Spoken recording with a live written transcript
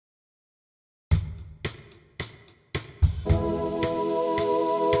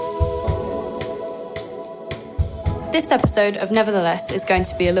This episode of Nevertheless is going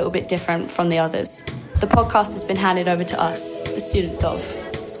to be a little bit different from the others. The podcast has been handed over to us, the students of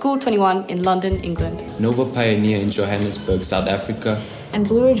School 21 in London, England, Nova Pioneer in Johannesburg, South Africa, and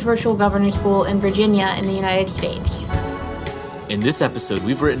Blue Ridge Virtual Governor School in Virginia in the United States. In this episode,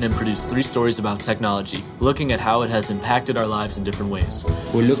 we've written and produced 3 stories about technology, looking at how it has impacted our lives in different ways.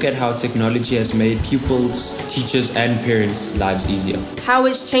 We'll look at how technology has made pupils, teachers, and parents' lives easier. How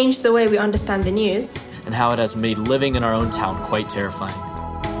it's changed the way we understand the news. And how it has made living in our own town quite terrifying.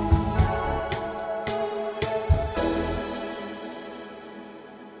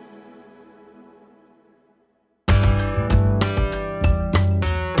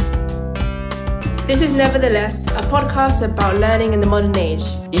 This is Nevertheless, a podcast about learning in the modern age.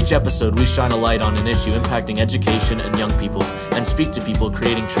 Each episode, we shine a light on an issue impacting education and young people, and speak to people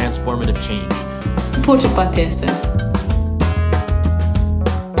creating transformative change. Supported by Pearson.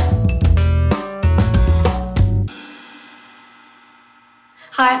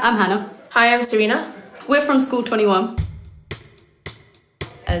 Hi, I'm Hannah. Hi, I'm Serena. We're from School 21.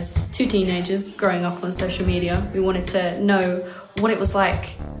 As 2 teenagers growing up on social media, we wanted to know what it was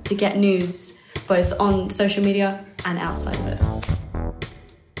like to get news both on social media and outside of it.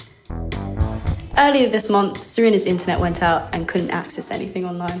 Earlier this month, Serena's internet went out and couldn't access anything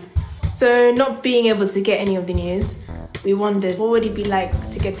online. So, not being able to get any of the news, we wondered what would it be like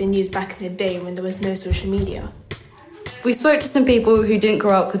to get the news back in the day when there was no social media. We spoke to some people who didn't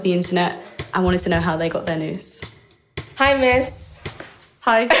grow up with the internet and wanted to know how they got their news. Hi, miss.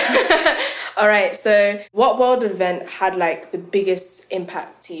 Hi. All right, so what world event had the biggest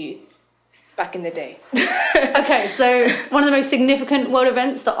impact to you back in the day? Okay, so one of the most significant world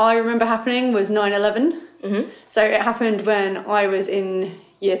events that I remember happening was 9/11. Mm-hmm. So it happened when I was in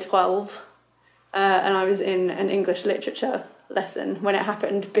year 12 and I was in an English literature lesson when it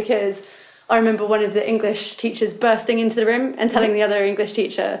happened, because I remember one of the English teachers bursting into the room and telling the other English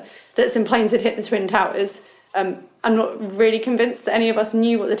teacher that some planes had hit the Twin Towers. I'm not really convinced that any of us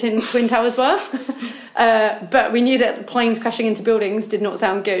knew what the Twin Towers were, but we knew that planes crashing into buildings did not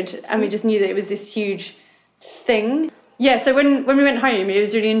sound good, and we just knew that it was this huge thing. Yeah, so when we went home, it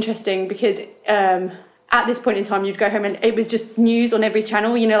was really interesting because at this point in time, you'd go home and it was just news on every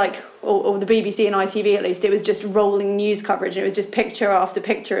channel, or the BBC and ITV at least. It was just rolling news coverage. It was just picture after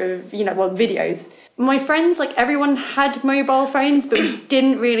picture of, videos. My friends, everyone had mobile phones, but we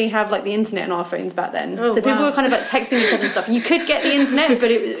didn't really have the internet on our phones back then. People were kind of texting each other and stuff. You could get the internet,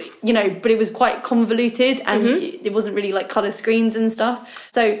 but it was quite convoluted, and it wasn't really colour screens and stuff.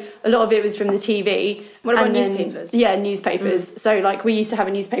 So a lot of it was from the TV. What about newspapers? Yeah, newspapers. So we used to have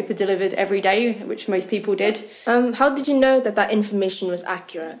a newspaper delivered every day, which most people did. How did you know that information was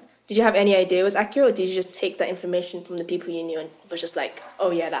accurate? Did you have any idea it was accurate, or did you just take that information from the people you knew and was just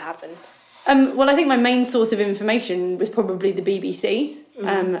oh yeah, that happened? Well, I think my main source of information was probably the BBC,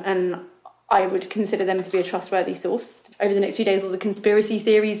 and I would consider them to be a trustworthy source. Over the next few days, all the conspiracy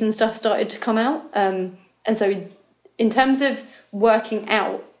theories and stuff started to come out. And so in terms of working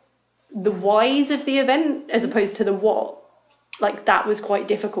out the whys of the event as opposed to the what, that was quite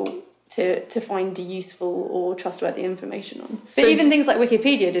difficult to find useful or trustworthy information on. But even things like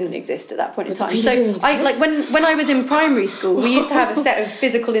Wikipedia didn't exist at that point in time. So when I was in primary school, we used to have a set of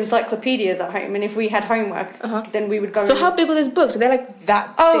physical encyclopedias at home, and if we had homework, then we would go. So how big were those books? Were they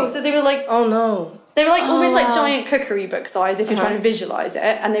that big? So they were oh no. They were almost giant cookery book size if you're trying to visualise it,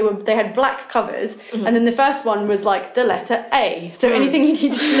 and they had black covers, and then the first one was the letter A, so anything you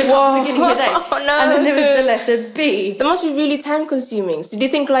needed to look up at the beginning of the day. Oh, no. And then there was the letter B. That must be really time consuming. So do you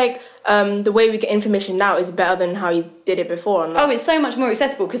think the way we get information now is better than how you did it before? Or not? Oh, it's so much more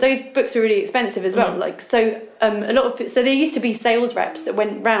accessible because those books were really expensive as well. So there used to be sales reps that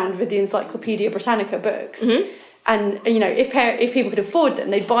went round with the Encyclopedia Britannica books. And, if people could afford them,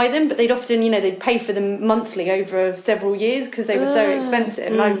 they'd buy them, but they'd often, they'd pay for them monthly over several years because they were so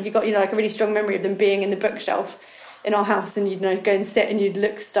expensive. And you got, a really strong memory of them being in the bookshelf in our house, and you'd, go and sit and you'd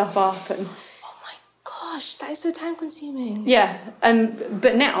look stuff up. And oh my gosh, that is so time consuming. Yeah.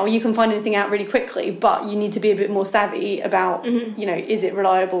 But now you can find anything out really quickly, but you need to be a bit more savvy about, is it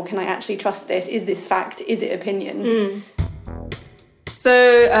reliable? Can I actually trust this? Is this fact? Is it opinion?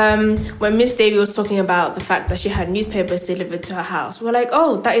 So when Miss Davy was talking about the fact that she had newspapers delivered to her house, we were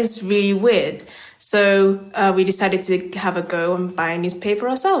that is really weird. So we decided to have a go and buy a newspaper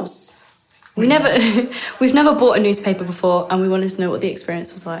ourselves. We've never bought a newspaper before, and we wanted to know what the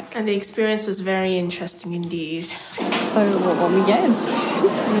experience was like. And the experience was very interesting indeed. So what are we getting?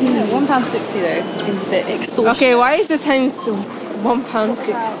 £1.60 though. Seems a bit extortionate. Okay, why is the times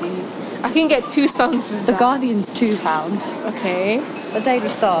 £1.60? I can get 2 Suns with The that. Guardian's £2. Okay. The Daily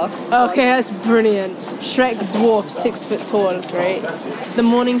Star. Okay, that's brilliant. Shrek dwarf, 6 foot tall. Great. The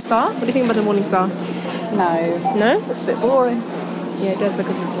Morning Star? What do you think about the Morning Star? No. No? It's a bit boring. Yeah, it does look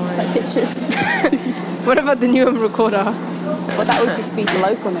a bit boring. Like pictures. What about the Newham Recorder? Well, that would just be for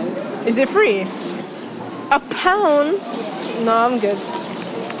local news. Is it free? £1? No, I'm good.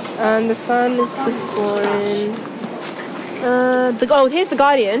 And the Sun is just boring. Here's the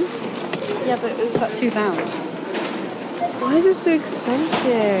Guardian. Yeah, but it was like £2. Why is it so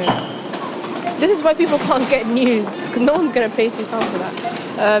expensive? This is why people can't get news, because no one's going to pay £2 for that.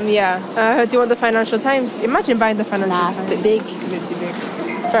 Do you want the Financial Times? Imagine buying the Financial Times. It's a bit big. It's a bit too big.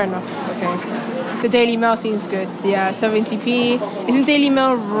 Fair enough. Okay. The Daily Mail seems good. Yeah, 70p. Isn't Daily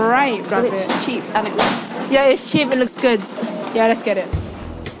Mail right? But it's cheap and it looks... Yeah, it's cheap. It looks good. Yeah, let's get it.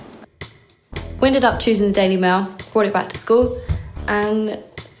 We ended up choosing the Daily Mail, brought it back to school, and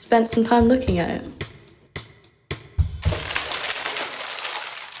spent some time looking at it.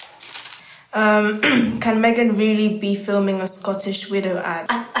 Can Meghan really be filming a Scottish widow ad?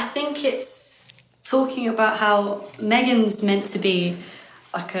 I think it's talking about how Meghan's meant to be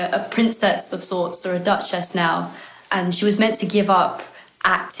like a princess of sorts or a duchess now, and she was meant to give up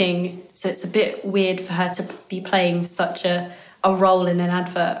acting, so it's a bit weird for her to be playing such a role in an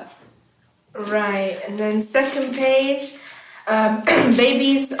advert. Right, and then second page,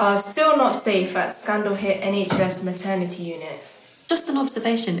 babies are still not safe at scandal hit NHS maternity unit. Just an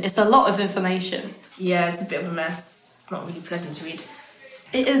observation. It's a lot of information. Yeah, it's a bit of a mess. It's not really pleasant to read.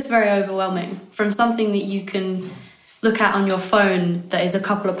 It is very overwhelming. From something that you can look at on your phone that is a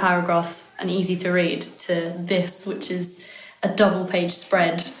couple of paragraphs and easy to read, to this, which is a double-page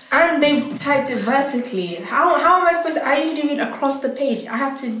spread. And they've typed it vertically. How am I supposed to... I usually read across the page. I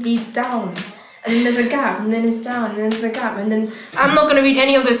have to read down. And then there's a gap, and then it's down, and then there's a gap, and then... I'm not going to read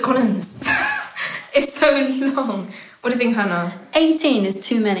any of those columns. It's so long. What do you think, Hannah? 18 is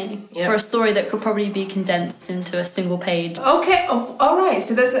too many Yep. for a story that could probably be condensed into a single page. Okay, all right.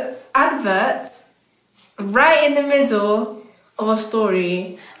 So there's an advert right in the middle of a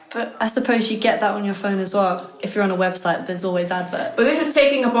story. But I suppose you get that on your phone as well. If you're on a website, there's always adverts. But this is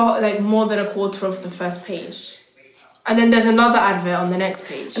taking about like more than a quarter of the first page. And then there's another advert on the next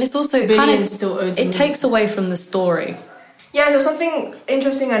page. And it's also Billions still owed to it me. takes away from the story. Yeah, so something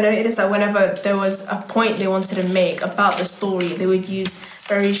interesting I noted is that whenever there was a point they wanted to make about the story, they would use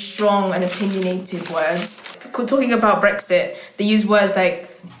very strong and opinionated words. Talking about Brexit, they use words like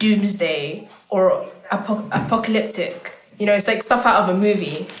doomsday or apocalyptic. You know, it's like stuff out of a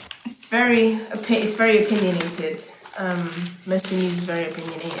movie. It's very opinionated. Most of the news is very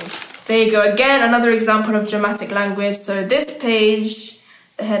opinionated. There you go. Again, another example of dramatic language. So this page...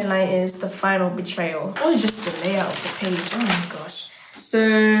 The headline is The Final Betrayal. Or just the layout of the page. Oh my gosh. So,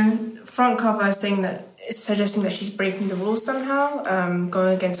 front cover is saying that it's suggesting that she's breaking the rules somehow,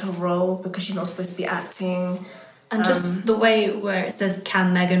 going against her role because she's not supposed to be acting. And just the way where it says,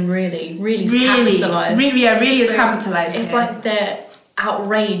 can Meghan really is capitalised. Really is capitalised. It's like they're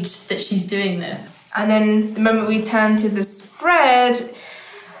outraged that she's doing this. And then the moment we turn to the spread,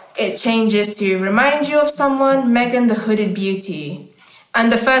 it changes to remind you of someone, Meghan the Hooded Beauty. And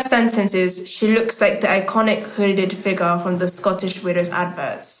the first sentence is, she looks like the iconic hooded figure from the Scottish Widows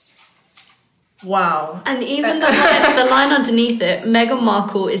adverts. Wow. And even the line underneath it, Meghan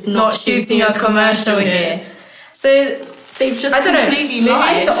Markle is not shooting a commercial here. So they've just maybe completely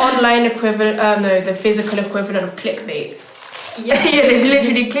lied. it's the online equivalent, the physical equivalent of clickbait. Yeah, They've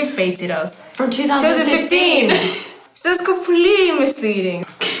literally clickbaited us. From 2015. So it's completely misleading.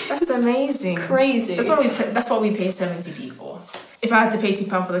 That's amazing. Crazy. That's what we pay 70p for. If I had to pay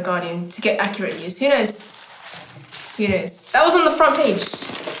 £2 for The Guardian to get accurate news, who knows? That was on the front page.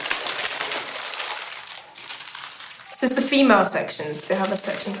 So it's the female sections. They have a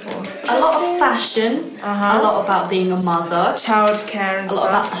section for A lot of fashion, a lot about being a mother, childcare and a lot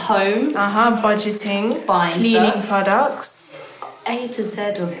about stuff. home, Budgeting, Buying cleaning stuff. products. A to Z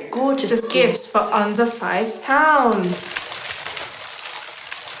of gorgeous Just gifts for under £5.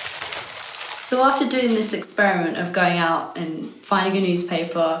 So after doing this experiment of going out and finding a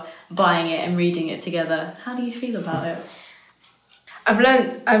newspaper, buying it and reading it together, how do you feel about it? I've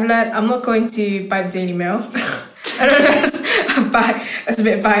learned I'm not going to buy the Daily Mail. I don't know, that's a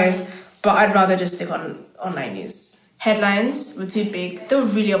bit biased, but I'd rather just stick on online news. Headlines were too big. They were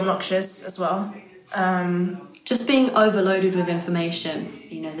really obnoxious as well. Just being overloaded with information,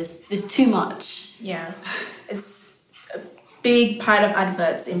 there's too much. Yeah. It's a big pile of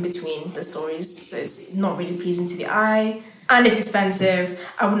adverts in between the stories, so it's not really pleasing to the eye. And it's expensive.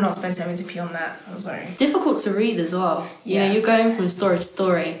 I would not spend 70p on that. I'm sorry. Difficult to read as well. Yeah. You're going from story to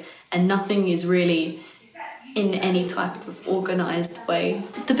story, and nothing is really in any type of organised way.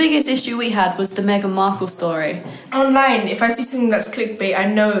 The biggest issue we had was the Meghan Markle story. Online, if I see something that's clickbait, I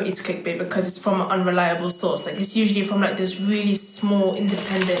know it's clickbait because it's from an unreliable source. Like, it's usually from like those really small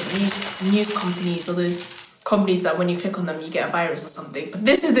independent news companies, or those companies that when you click on them you get a virus or something. But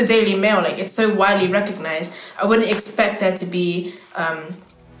this is the Daily Mail, like, it's so widely recognised. I wouldn't expect there to be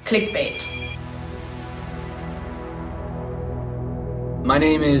clickbait. My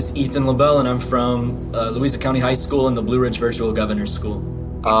name is Ethan LaBelle, and I'm from Louisa County High School in the Blue Ridge Virtual Governor School.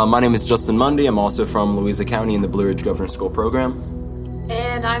 My name is Justin Mundy. I'm also from Louisa County in the Blue Ridge Governor School program.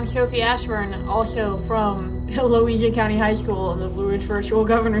 And I'm Sophie Ashburn, also from Louisa County High School in the Blue Ridge Virtual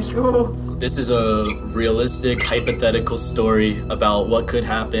Governor School. This is a realistic, hypothetical story about what could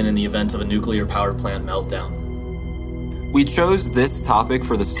happen in the event of a nuclear power plant meltdown. We chose this topic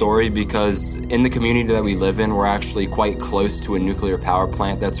for the story because in the community that we live in, we're actually quite close to a nuclear power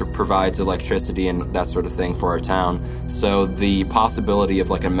plant that provides electricity and that sort of thing for our town. So the possibility of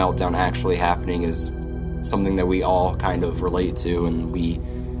like a meltdown actually happening is something that we all kind of relate to and we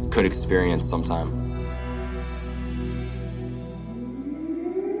could experience sometime.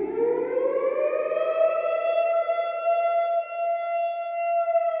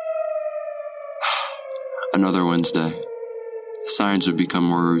 Another Wednesday. The sirens have become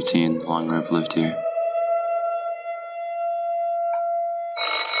more routine the longer I've lived here.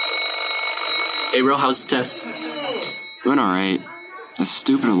 Hey, Ro, how's the test? Doing alright. The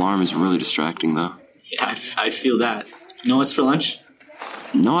stupid alarm is really distracting, though. Yeah, I feel that. You know what's for lunch?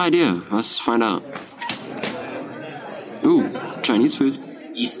 No idea. Let's find out. Ooh, Chinese food.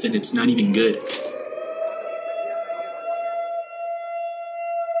 Easton, it's not even good.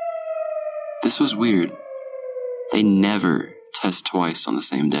 This was weird. They never test twice on the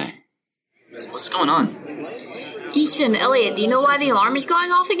same day. What's going on? Easton, Elliot, do you know why the alarm is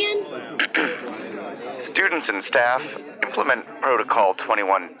going off again? Students and staff, implement Protocol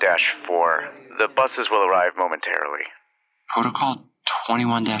 21-4. The buses will arrive momentarily. Protocol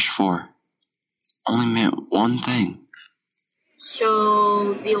 21-4 only meant one thing.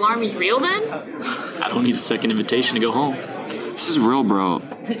 So, the alarm is real then? I don't need a second invitation to go home. This is real, bro.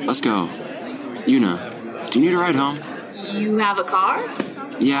 Let's go. Yuna, do you need a ride home? You have a car?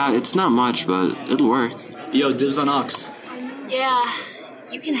 Yeah, it's not much, but it'll work. Yo, dibs on Ox. Yeah,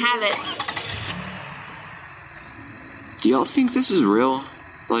 you can have it. Do y'all think this is real?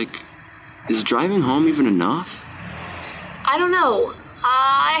 Like, is driving home even enough? I don't know.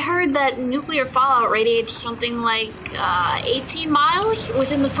 I heard that nuclear fallout radiates something like 18 miles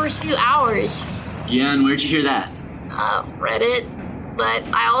within the first few hours. Yeah, and where'd you hear that? Reddit. But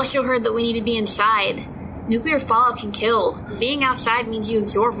I also heard that we need to be inside. Nuclear fallout can kill. Being outside means you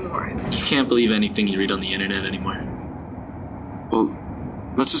absorb more. You can't believe anything you read on the internet anymore. Well,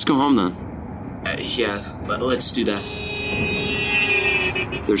 let's just go home then. Yeah, let's do that.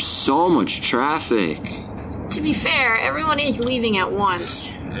 There's so much traffic. To be fair, everyone is leaving at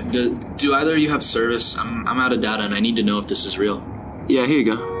once. Do either of you have service? I'm out of data and I need to know if this is real. Yeah, here you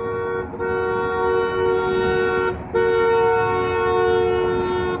go.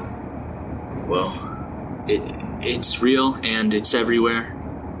 Well, it's real and it's everywhere.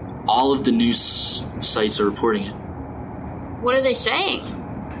 All of the news sites are reporting it. What are they saying?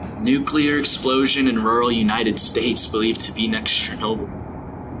 Nuclear explosion in rural United States believed to be next Chernobyl.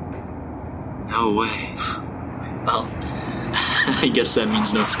 No way. Well, I guess that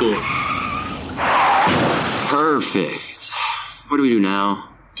means no school. Perfect. What do we do now?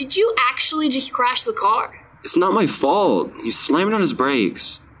 Did you actually just crash the car? It's not my fault. He slammed on his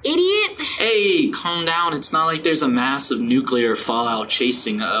brakes. Idiot! Hey, calm down. It's not like there's a massive nuclear fallout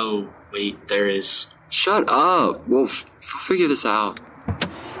chasing. Oh, wait, there is. Shut up. We'll figure this out.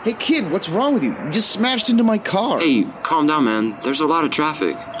 Hey, kid, what's wrong with you? You just smashed into my car. Hey, calm down, man. There's a lot of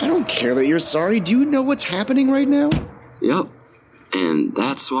traffic. I don't care that you're sorry. Do you know what's happening right now? Yep. And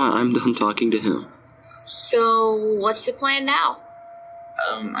that's why I'm done talking to him. So, what's the plan now?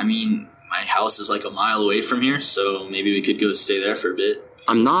 I mean, my house is like a mile away from here, so maybe we could go stay there for a bit.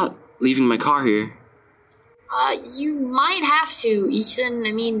 I'm not leaving my car here. You might have to, Ethan.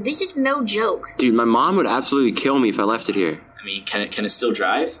 I mean, this is no joke. Dude, my mom would absolutely kill me if I left it here. I mean, can it still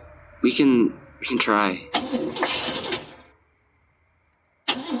drive? We can try.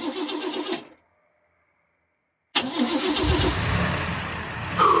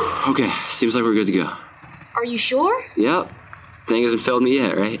 Okay, seems like we're good to go. Are you sure? Yep. Thing hasn't failed me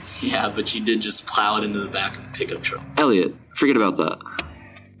yet, right? Yeah, but you did just plow it into the back of the pickup truck. Elliot, forget about that.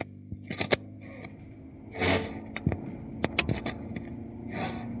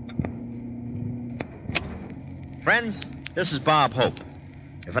 Friends, this is Bob Hope.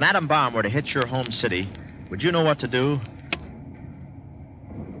 If an atom bomb were to hit your home city, would you know what to do?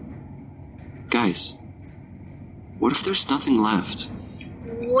 Guys, what if there's nothing left?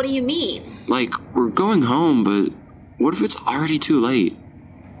 What do you mean? Like, we're going home, but what if it's already too late?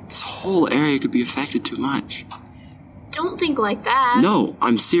 This whole area could be affected too much. Don't think like that. No,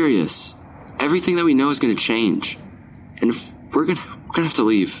 I'm serious. Everything that we know is going to change. And if we're gonna have to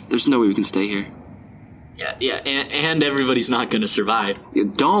leave. There's no way we can stay here. Yeah, and everybody's not gonna survive.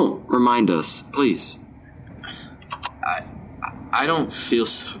 Don't remind us, please. I don't feel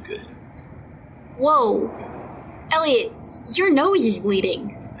so good. Whoa. Elliot, your nose is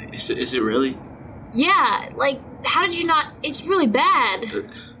bleeding. Is it really? Yeah, like, how did you not... It's really bad.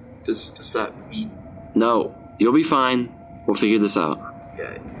 Does that mean... No, you'll be fine. We'll figure this out.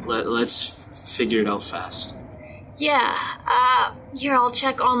 Yeah, let's figure it out fast. Yeah, here, I'll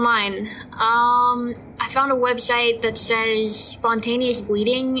check online. I found a website that says spontaneous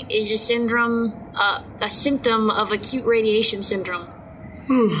bleeding is a symptom of acute radiation syndrome.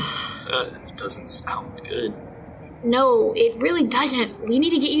 That doesn't sound good. No, it really doesn't. We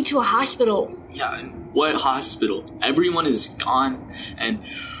need to get you to a hospital. Yeah, and what hospital? Everyone is gone, and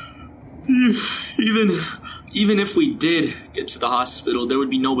even if we did get to the hospital, there would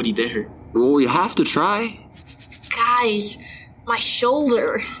be nobody there. Well, we have to try. Guys, my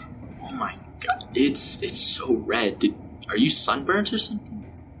shoulder. Oh my god, it's so red. Are you sunburnt or something?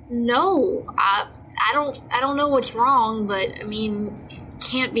 No, I don't know what's wrong, but I mean, it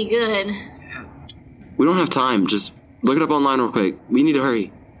can't be good. We don't have time. Just look it up online real quick. We need to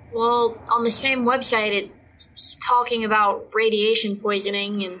hurry. Well, on the same website, it's talking about radiation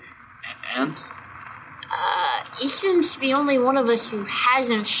poisoning and... Easton's the only one of us who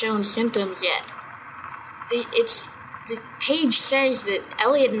hasn't shown symptoms yet. The page says that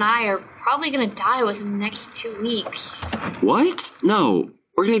Elliot and I are probably gonna die within the next 2 weeks. What? No.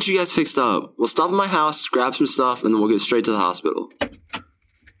 We're gonna get you guys fixed up. We'll stop at my house, grab some stuff, and then we'll get straight to the hospital.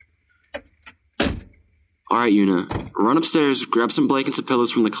 Alright, Una. Run upstairs, grab some blankets and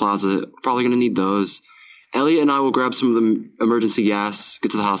pillows from the closet. We're probably gonna need those. Elliot and I will grab some of the emergency gas,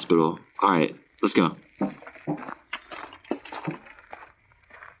 get to the hospital. Alright, let's go.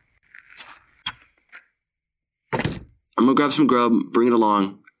 I'm gonna grab some grub, bring it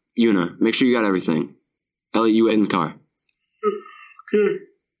along. Una, make sure you got everything. Elliot, you wait in the car. Okay.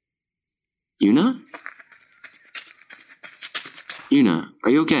 Una? Una,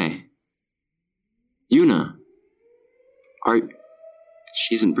 are you okay? Una?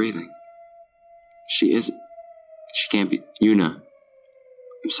 She isn't breathing. She can't be. Una.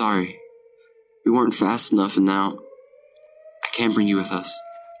 I'm sorry. We weren't fast enough and now I can't bring you with us.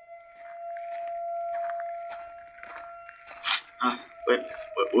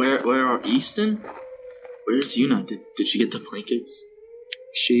 Where are Easton? Where's Una? Did she get the blankets?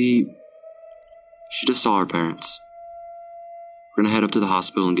 She just saw her parents. We're gonna head up to the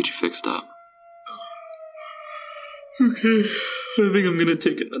hospital and get you fixed up. Okay, I think I'm gonna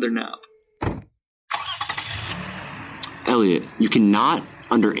take another nap. Elliot, you cannot,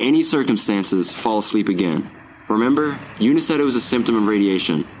 under any circumstances, fall asleep again. Remember, Una said it was a symptom of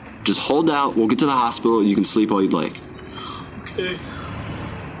radiation. Just hold out, we'll get to the hospital, you can sleep all you'd like. Okay.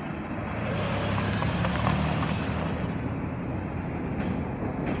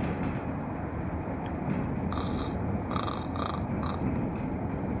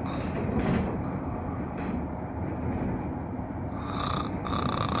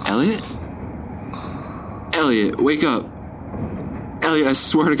 Elliot? Elliot, wake up. Elliot, I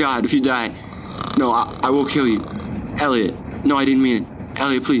swear to God, if you die... No, I will kill you. Elliot, no, I didn't mean it.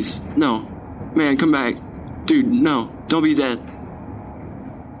 Elliot, please, no. Man, come back. Dude, no, don't be dead.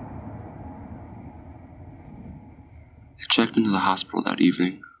 I checked into the hospital that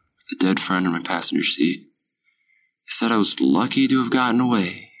evening with a dead friend in my passenger seat. They said I was lucky to have gotten away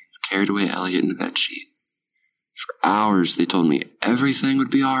and carried away Elliot in the bedsheet. For hours, they told me everything would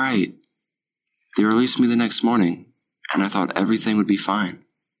be all right. They released me the next morning, and I thought everything would be fine.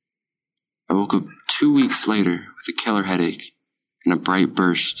 I woke up 2 weeks later with a killer headache and a bright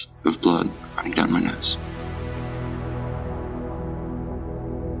burst of blood running down my nose.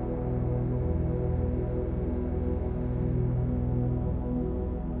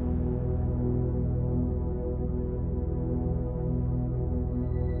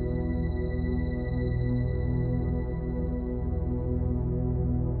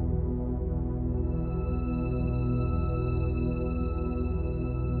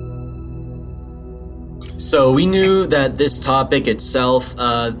 So we knew that this topic itself,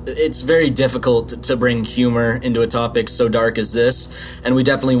 it's very difficult to bring humor into a topic so dark as this, and we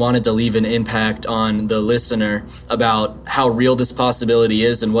definitely wanted to leave an impact on the listener about how real this possibility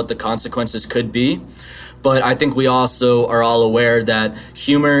is and what the consequences could be. But I think we also are all aware that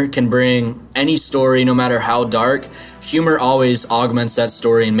humor can bring any story, no matter how dark. Humor always augments that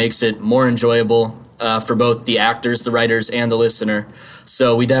story and makes it more enjoyable for both the actors, the writers, and the listener.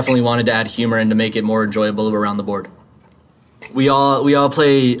 So we definitely wanted to add humor and to make it more enjoyable around the board. We all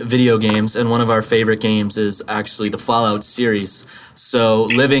play video games, and one of our favorite games is actually the Fallout series. So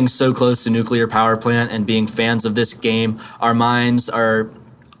living so close to nuclear power plant and being fans of this game, our minds are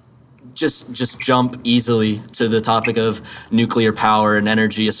just jump easily to the topic of nuclear power and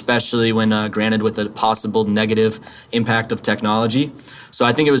energy, especially when granted with the possible negative impact of technology. So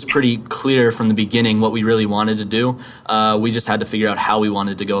I think it was pretty clear from the beginning what we really wanted to do. We just had to figure out how we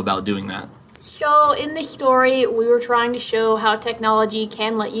wanted to go about doing that. So in this story, we were trying to show how technology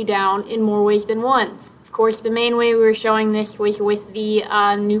can let you down in more ways than one. Of course, the main way we were showing this was with the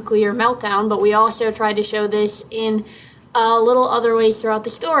nuclear meltdown, but we also tried to show this in little other ways throughout the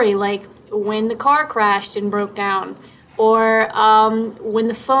story, like when the car crashed and broke down, or when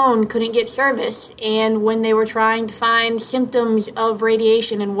the phone couldn't get service, and when they were trying to find symptoms of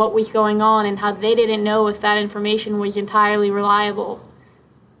radiation and what was going on, and how they didn't know if that information was entirely reliable.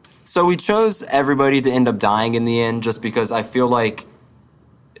 So we chose everybody to end up dying in the end just because I feel like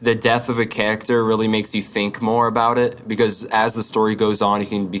the death of a character really makes you think more about it, because as the story goes on, you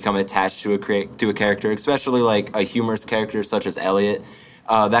can become attached to a character, especially like a humorous character such as Elliot.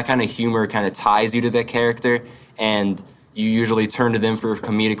 That kind of humor kind of ties you to that character, and you usually turn to them for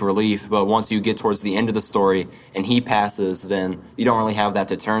comedic relief. But once you get towards the end of the story and he passes, then you don't really have that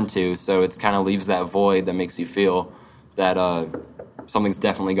to turn to. So it kind of leaves that void that makes you feel that something's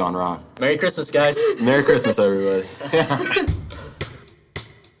definitely gone wrong. Merry Christmas, guys. Merry Christmas, everybody.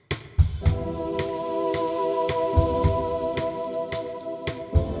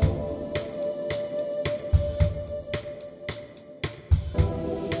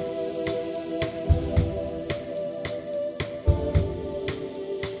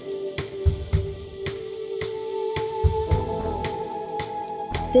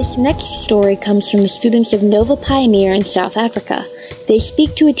 This next story comes from the students of Nova Pioneer in South Africa. They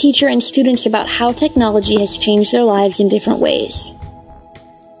speak to a teacher and students about how technology has changed their lives in different ways.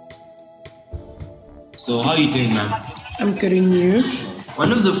 So how are you doing, ma'am? I'm good, and you?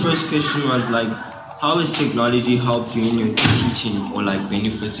 One of the first questions was like, how has technology helped you in your teaching or like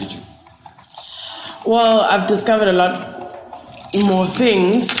benefited you? Well, I've discovered a lot more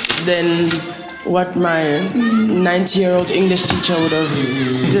things than what my 90-year-old English teacher would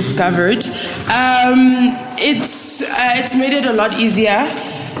have discovered. It's made it a lot easier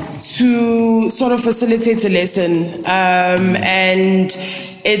to sort of facilitate a lesson, and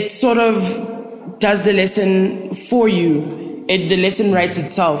it sort of does the lesson for you. The lesson writes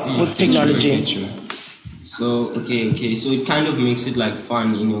itself with technology. True. So, okay. So it kind of makes it like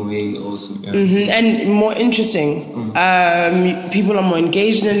fun in a way also. Yeah. And more interesting. People are more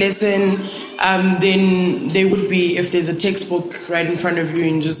engaged in a lesson than they would be if there's a textbook right in front of you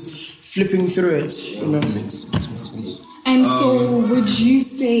and just flipping through it. You know? Makes sense. And so would you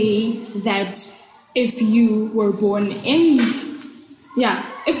say that if you were born in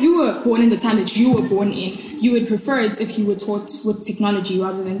the time that you were born in, you would prefer it if you were taught with technology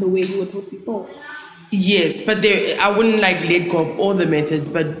rather than the way you were taught before? Yes, but I wouldn't like let go of all the methods,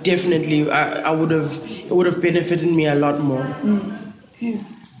 but definitely it would have benefited me a lot more. Okay.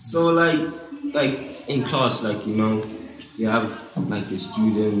 So like in class, like, you know, you have like your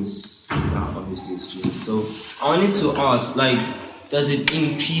students, obviously students. So I wanted to ask, like, does it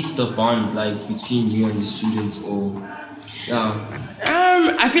increase the bond like between you and the students, or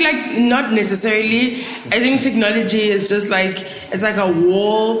I feel like not necessarily. I think technology is just like, it's like a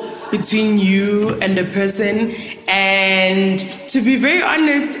wall between you and the person, and to be very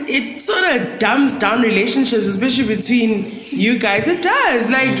honest, it sort of dumbs down relationships, especially between you guys. It does.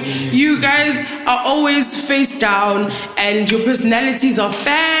 Like, you guys are always face down, and your personalities are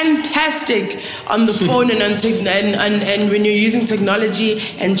fantastic on the phone and and when you're using technology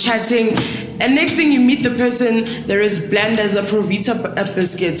and chatting. And next thing you meet the person, they're as bland as a Provita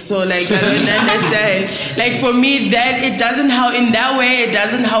biscuit. So like, I don't understand. Like, for me, that it doesn't help in that way. It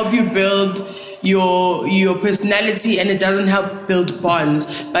doesn't help you build your personality, and it doesn't help build bonds,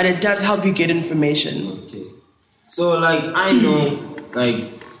 but it does help you get information. Okay. So like, I know, like,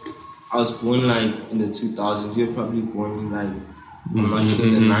 I was born like in the 2000s. You're probably born in like, I'm not sure,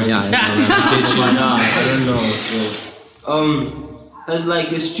 the 90s. I don't know. So, has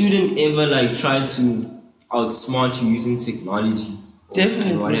like a student ever like tried to outsmart you using technology?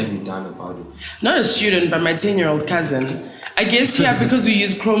 Definitely. And what have you done about it? Not a student, but my 10-year-old cousin. I guess here, because we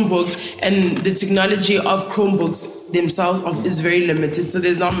use Chromebooks and the technology of Chromebooks themselves is very limited, so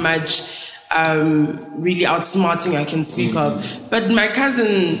there's not much really outsmarting I can speak of. But my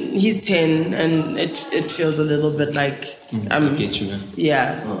cousin, he's 10, and it feels a little bit like I get you, man.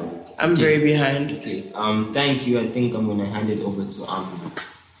 Yeah, I'm very behind. Okay. Thank you. I think I'm gonna hand it over to Amu.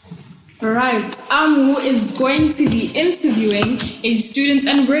 Right, Amu is going to be interviewing a student,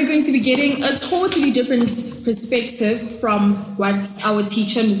 and we're going to be getting a totally different perspective from what our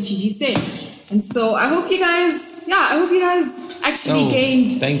teacher, Ms. Gigi, said. And so I hope you guys actually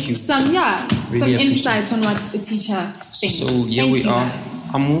gained some insights on what a teacher thinks. So here we are.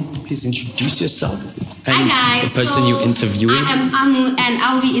 Amu, please introduce yourself. And Hi guys. The person you're interviewing. I am Amu, and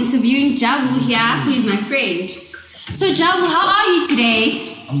I'll be interviewing Jabu here, who is my friend. So Jabu, how are you today?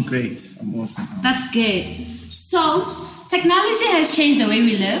 I'm great. I'm awesome. That's good. So, technology has changed the way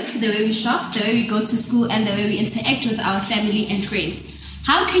we live, the way we shop, the way we go to school, and the way we interact with our family and friends.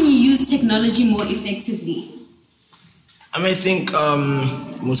 How can you use technology more effectively? I think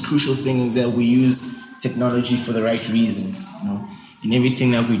the most crucial thing is that we use technology for the right reasons. In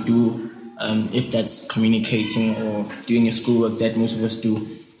everything that we do, if that's communicating or doing your schoolwork that most of us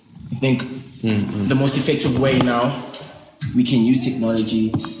do, I think the most effective way now we can use technology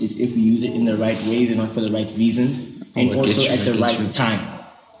is if we use it in the right ways and not for the right reasons, and also at the right time.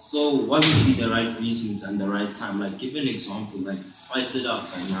 So what would be the right reasons and the right time? Like, give an example, like spice it up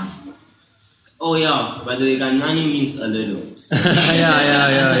right now. Oh yeah, by the way, Ganani means a little.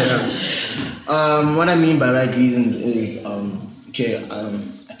 Yeah. What I mean by right reasons is,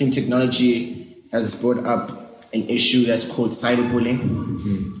 I think technology has brought up an issue that's called cyberbullying.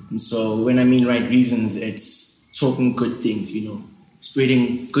 And so when I mean right reasons, it's talking good things,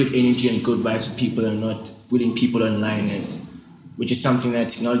 spreading good energy and good vibes to people and not bullying people online, which is something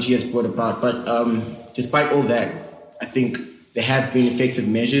that technology has brought about. But despite all that, I think there have been effective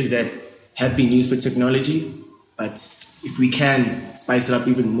measures that have been used for technology. But if we can spice it up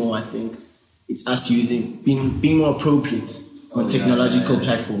even more, I think it's us being more appropriate on technological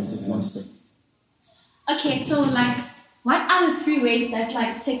platforms, if you want to say. Okay, so what are the 3 ways that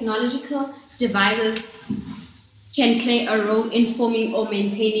technological devices can play a role in forming or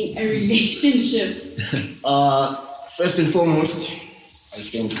maintaining a relationship? First and foremost, I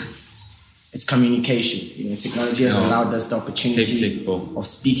think it's communication. Technology has allowed us the opportunity of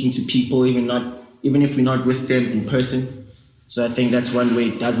speaking to people, even if we're not with them in person. So I think that's one way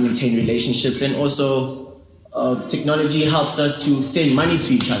it does maintain relationships. And also, technology helps us to send money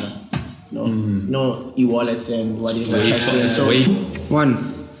to each other. E-wallets and whatever.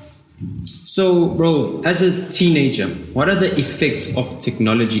 So, bro, as a teenager, what are the effects of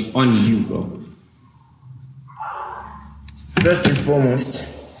technology on you, bro? First and foremost,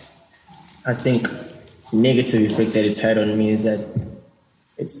 I think negative effect that it's had on me is that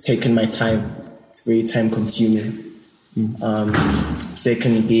it's taken my time. It's very time consuming.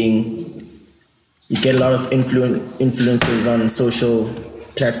 Second being, you get a lot of influences on social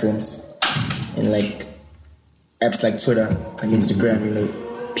platforms and apps like Twitter and Instagram.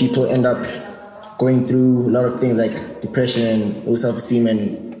 People end up going through a lot of things like depression and low self-esteem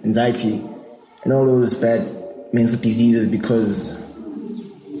and anxiety and all those bad mental diseases because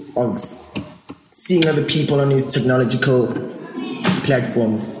of seeing other people on these technological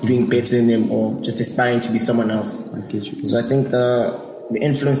platforms doing better than them or just aspiring to be someone else. I get you. So I think the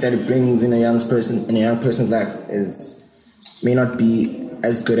influence that it brings in a young person's life may not be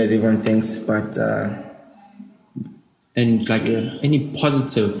as good as everyone thinks, but any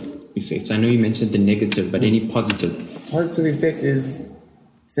positive effects? I know you mentioned the negative, but any positive? Positive effects is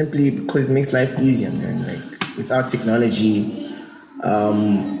simply because it makes life easier, man. Without technology,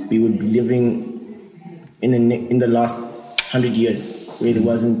 we would be living in the last 100 years where there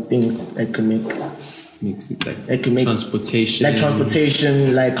wasn't things that could make transportation,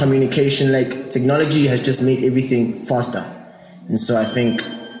 like communication, technology has just made everything faster. And so I think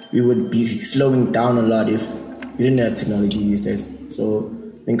we would be slowing down a lot if we didn't have technology these days. So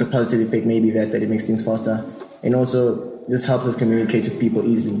I think a positive effect may be that it makes things faster, and also just helps us communicate with people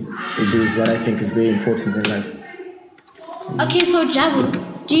easily, which is what I think is very important in life. Okay, so Jabu,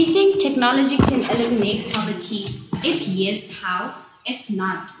 do you think technology can eliminate poverty? If yes, how? If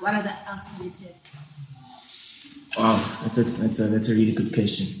not, what are the alternatives? Wow, that's a really good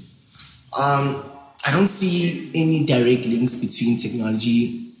question. I don't see any direct links between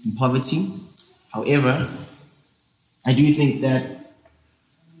technology and poverty. However, I do think that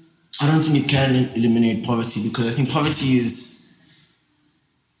I don't think it can eliminate poverty because I think poverty it's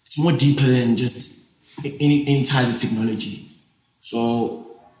more deeper than just any type of technology.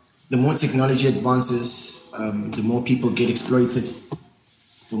 So the more technology advances, the more people get exploited,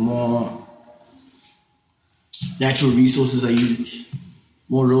 the more natural resources are used,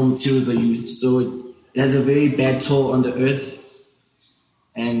 more raw materials are used. So it has a very bad toll on the earth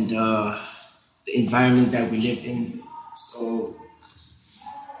and the environment that we live in. So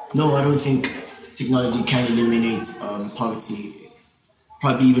no, I don't think technology can eliminate poverty.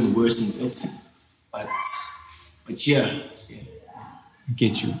 Probably even worsens it. But yeah. I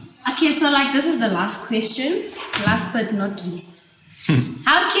get you. Okay, so like this is the last question, last but not least.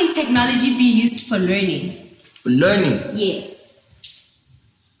 How can technology be used for learning? For learning? Yes.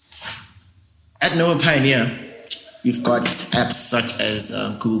 At Nova Pioneer, we've got apps such as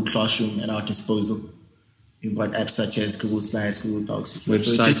Google Classroom at our disposal. We've got apps such as Google Slides, Google Docs.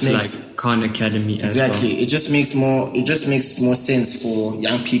 Websites like Khan Academy as exactly. well. It just makes more sense for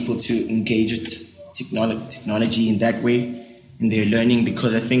young people to engage with technology in that way in their learning,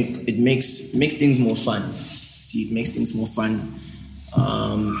 because I think it makes things more fun. It makes things more fun.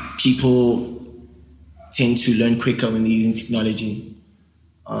 People tend to learn quicker when they're using technology.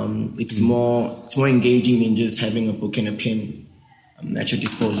 It's more engaging than just having a book and a pen at your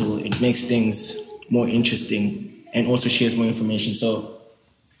disposal. It makes things more interesting and also shares more information. So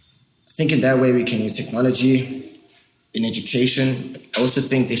I think in that way we can use technology in education. I also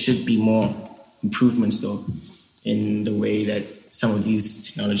think there should be more improvements though in the way that some of these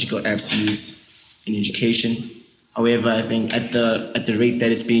technological apps use in education. However, I think at the rate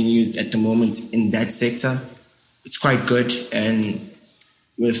that it's being used at the moment in that sector, it's quite good. And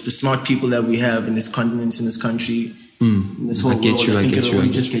with the smart people that we have in this continent, in this country, in this whole world, I think it'll only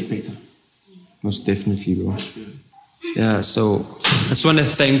just get better. Most definitely, bro. Yeah, so I just want to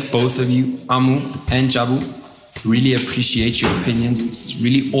thank both of you, Amu and Jabu. Really appreciate your opinions. It's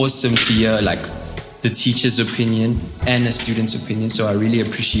really awesome to hear like the teacher's opinion and a student's opinion. So I really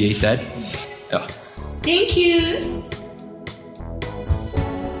appreciate that. Yeah. Thank you.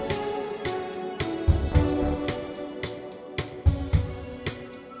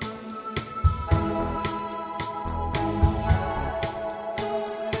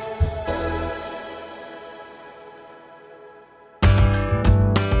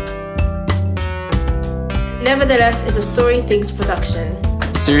 Nevertheless is a Story Things production.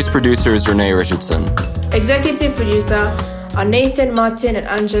 Series producer is Renee Richardson. Executive producer are Nathan Martin and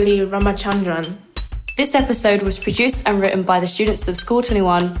Anjali Ramachandran. This episode was produced and written by the students of School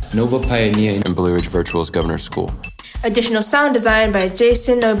 21, Nova Pioneer, and Blue Ridge Virtual's Governor's School. Additional sound design by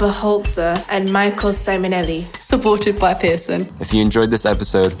Jason Oberholzer and Michael Simonelli. Supported by Pearson. If you enjoyed this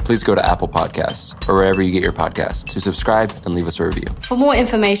episode, please go to Apple Podcasts or wherever you get your podcasts to subscribe and leave us a review. For more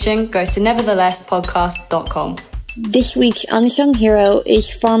information, go to neverthelesspodcast.com. This week's unsung hero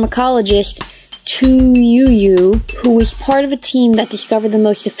is pharmacologist Tu Yu, who was part of a team that discovered the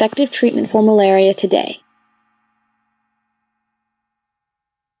most effective treatment for malaria today.